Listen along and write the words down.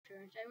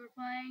They were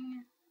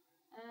playing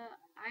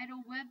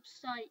idle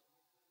website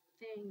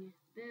thing.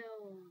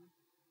 Build.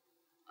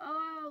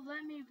 Oh,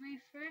 let me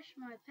refresh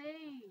my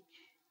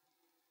page.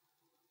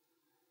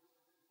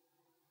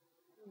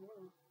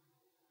 Whoa.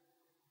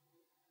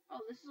 Oh,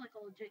 this is like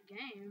a legit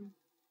game.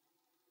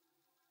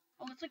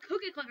 Oh, it's a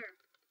cookie clicker.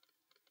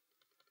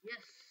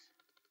 Yes.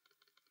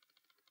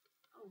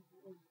 Oh,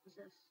 what's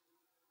this?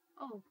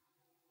 Oh,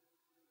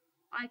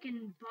 I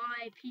can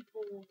buy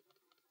people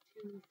to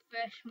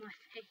refresh my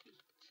page.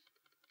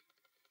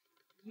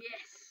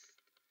 Yes.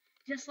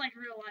 Just like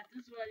real life.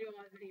 This is what I do in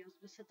my videos.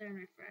 Just sit there and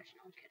refresh.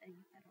 No, I'm kidding.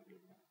 I don't do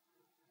that.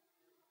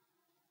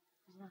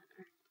 What's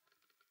that?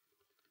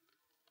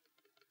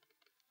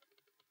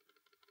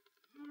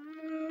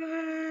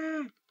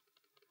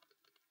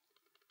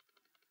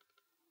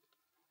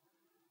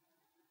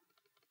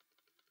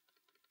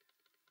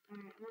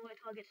 Alright, I'm gonna wait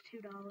till I get to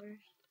 $2.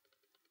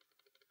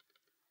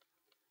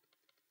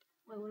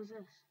 Wait, what is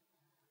this?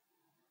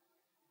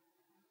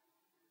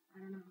 I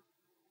don't know.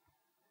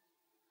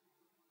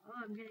 Oh,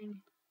 I'm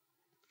getting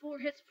 4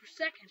 hits per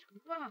second.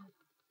 Wow.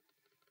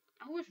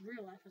 I wish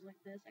real life was like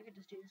this. I could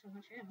just do this on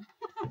my channel.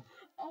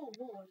 Oh,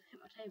 Lord.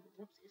 Hit my table.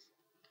 Whoopsies.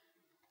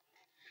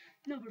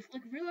 No, but if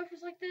like real life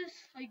was like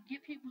this, like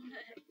get people to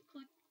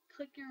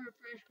click your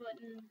refresh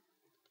button,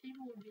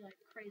 people would be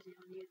like crazy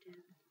on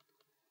YouTube.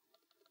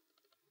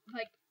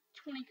 Like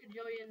 20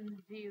 cajillion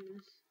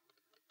views.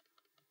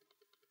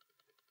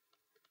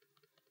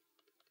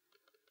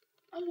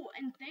 Oh,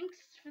 and thanks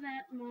for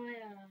that, my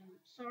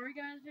Sorry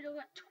Guys video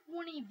got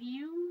 20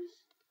 views.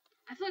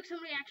 I feel like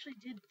somebody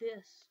actually did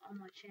this on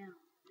my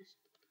channel.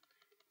 Just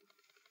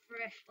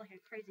fresh like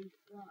a crazy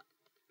flop.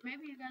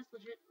 Maybe you guys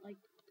legit like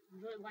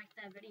really liked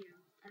that video.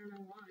 I don't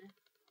know why.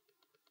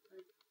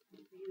 But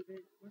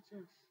what's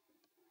this?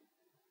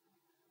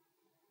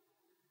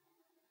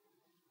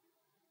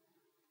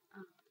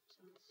 Oh, so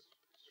let's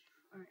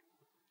alright.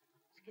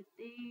 Let's get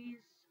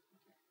these.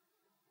 Okay.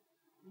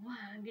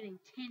 Wow, I'm getting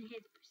 10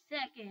 hits per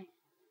second.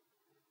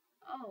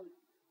 Oh.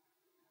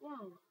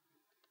 Whoa.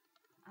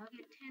 I'll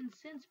get 10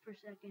 cents per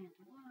second.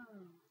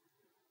 Whoa.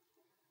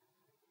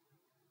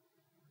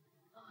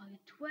 Oh, I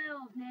get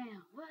 12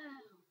 now.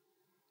 Wow.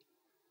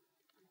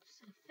 I'm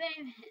so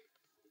famous.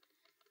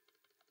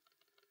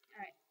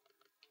 Alright.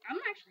 I'm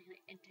actually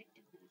like,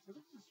 addicted to this.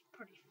 This is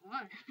pretty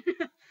fun.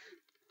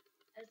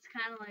 It's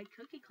kind of like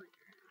Cookie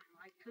Clicker.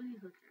 I like Cookie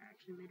Clicker. I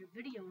actually made a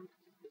video on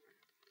Cookie Clicker.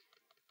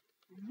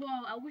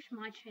 Whoa, I wish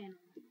my channel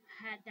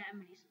had that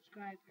many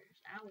subscribers.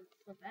 I would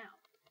flip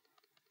out.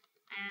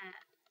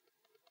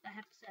 I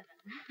have 7.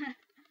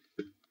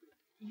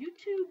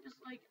 YouTube is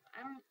like,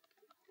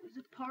 it's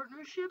a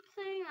partnership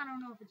thing. I don't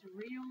know if it's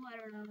real.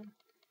 I don't know.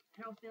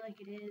 I don't feel like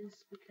it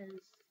is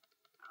because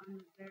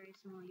I'm a very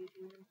small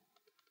YouTuber.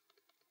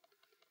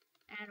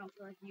 And I don't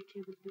feel like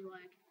YouTube would be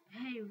like,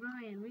 hey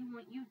Ryan, we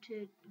want you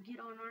to get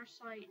on our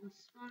site and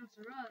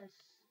sponsor us.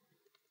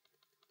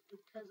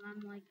 Because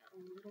I'm like a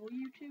little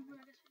YouTuber,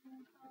 I guess you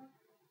would call it.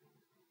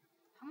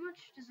 How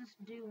much does this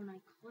do when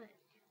I click?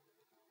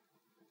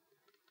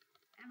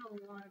 I have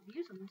a lot of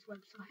views on this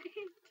website.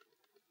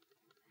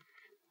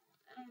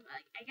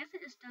 I guess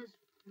it just does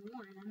 1,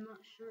 I'm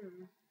not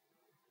sure.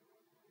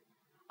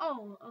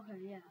 Oh, okay,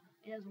 yeah,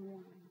 it does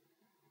 1.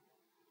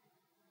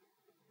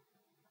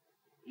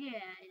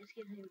 Yeah, it just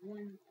gives me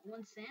 1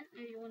 cent,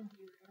 maybe 1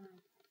 view, I don't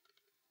know.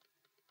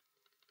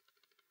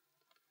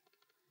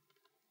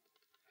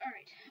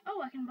 Alright,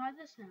 oh, I can buy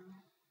this now.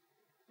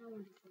 Oh,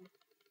 wonderful.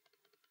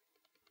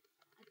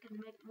 I can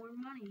make more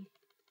money.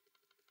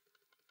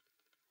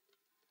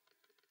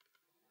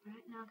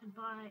 Right now I can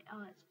buy,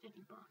 oh, it's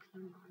 50 bucks,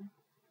 never mind.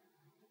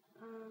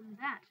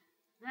 That.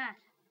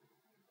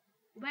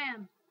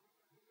 Bam.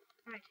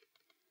 Right.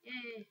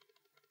 Yay.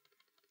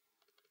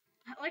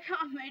 I like how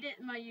I made it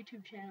in my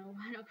YouTube channel,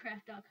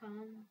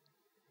 WinoCraft.com.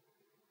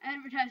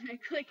 Advertisement,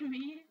 click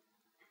me.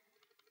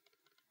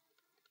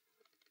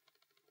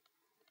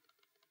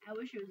 I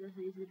wish it was this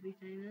easy to be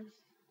famous.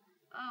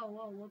 Oh,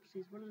 whoa,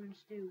 whoopsies, what did I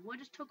just do? What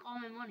just took all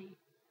my money?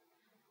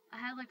 I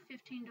had like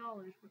 $15.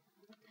 What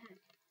the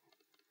heck?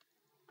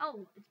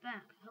 Oh, it's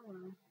back.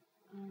 Hello.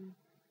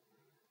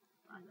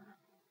 Buy that.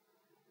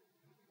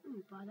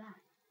 Ooh, buy that.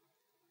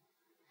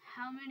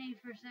 How many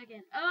per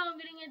second? Oh, I'm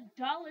getting $1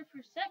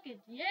 per second.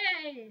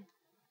 Yay!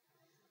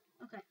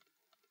 Okay.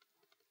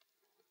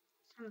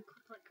 It's time to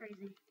click like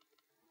crazy.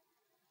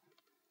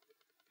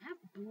 I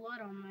have blood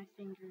on my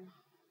finger.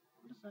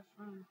 What is that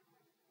from?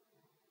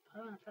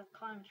 Probably when I tried to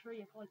climb a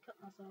tree, I probably cut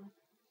myself.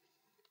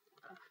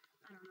 I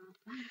don't know.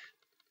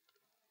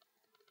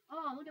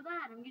 Oh, look at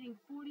that. I'm getting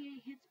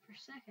 48 hits per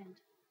second.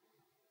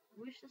 I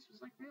wish this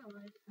was like real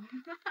life.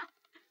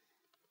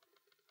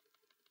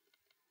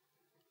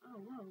 Oh,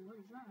 whoa, what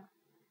is that?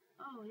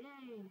 Oh,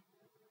 yay.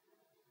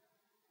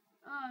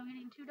 Oh, I'm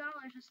getting $2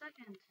 a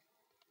second.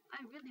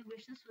 I really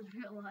wish this was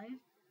real life.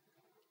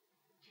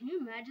 Can you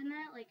imagine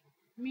that? Like,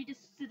 me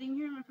just sitting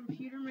here on my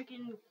computer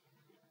making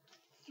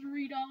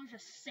 $3 a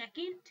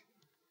second?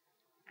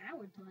 I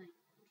would, like,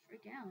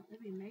 freak out.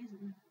 That'd be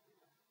amazing.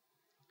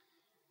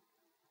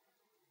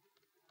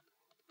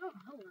 Oh,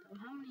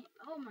 how many?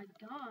 Oh my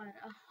god,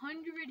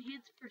 100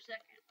 hits per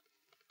second.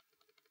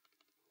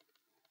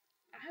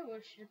 I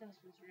wish this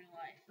was real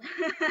life.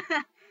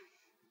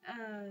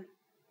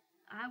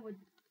 I would.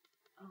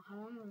 Oh, how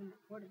long have I been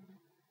recording?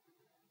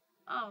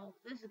 Oh,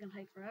 this is gonna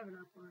take forever to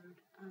upload.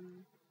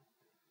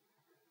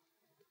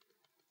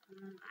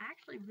 I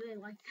actually really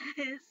like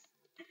this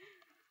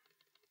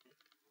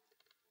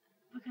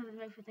because it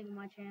makes me think of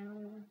my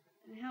channel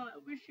and how I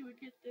wish it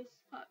would get this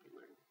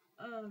popular.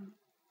 I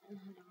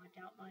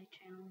doubt my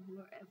channel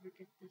will ever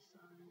get this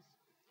size.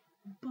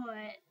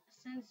 But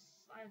since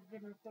I've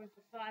been recording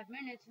for 5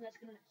 minutes, and that's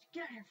gonna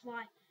get out here,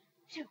 fly,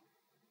 shoo,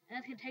 and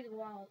that's gonna take a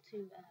while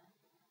to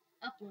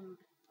upload.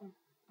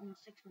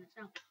 Almost 6 minutes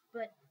now.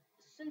 But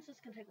since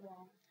it's gonna take a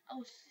while,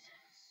 I'll see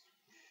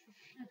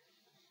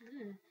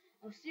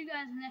you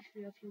guys in the next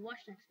video. If you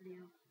watch the next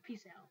video,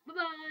 peace out. Bye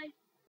bye.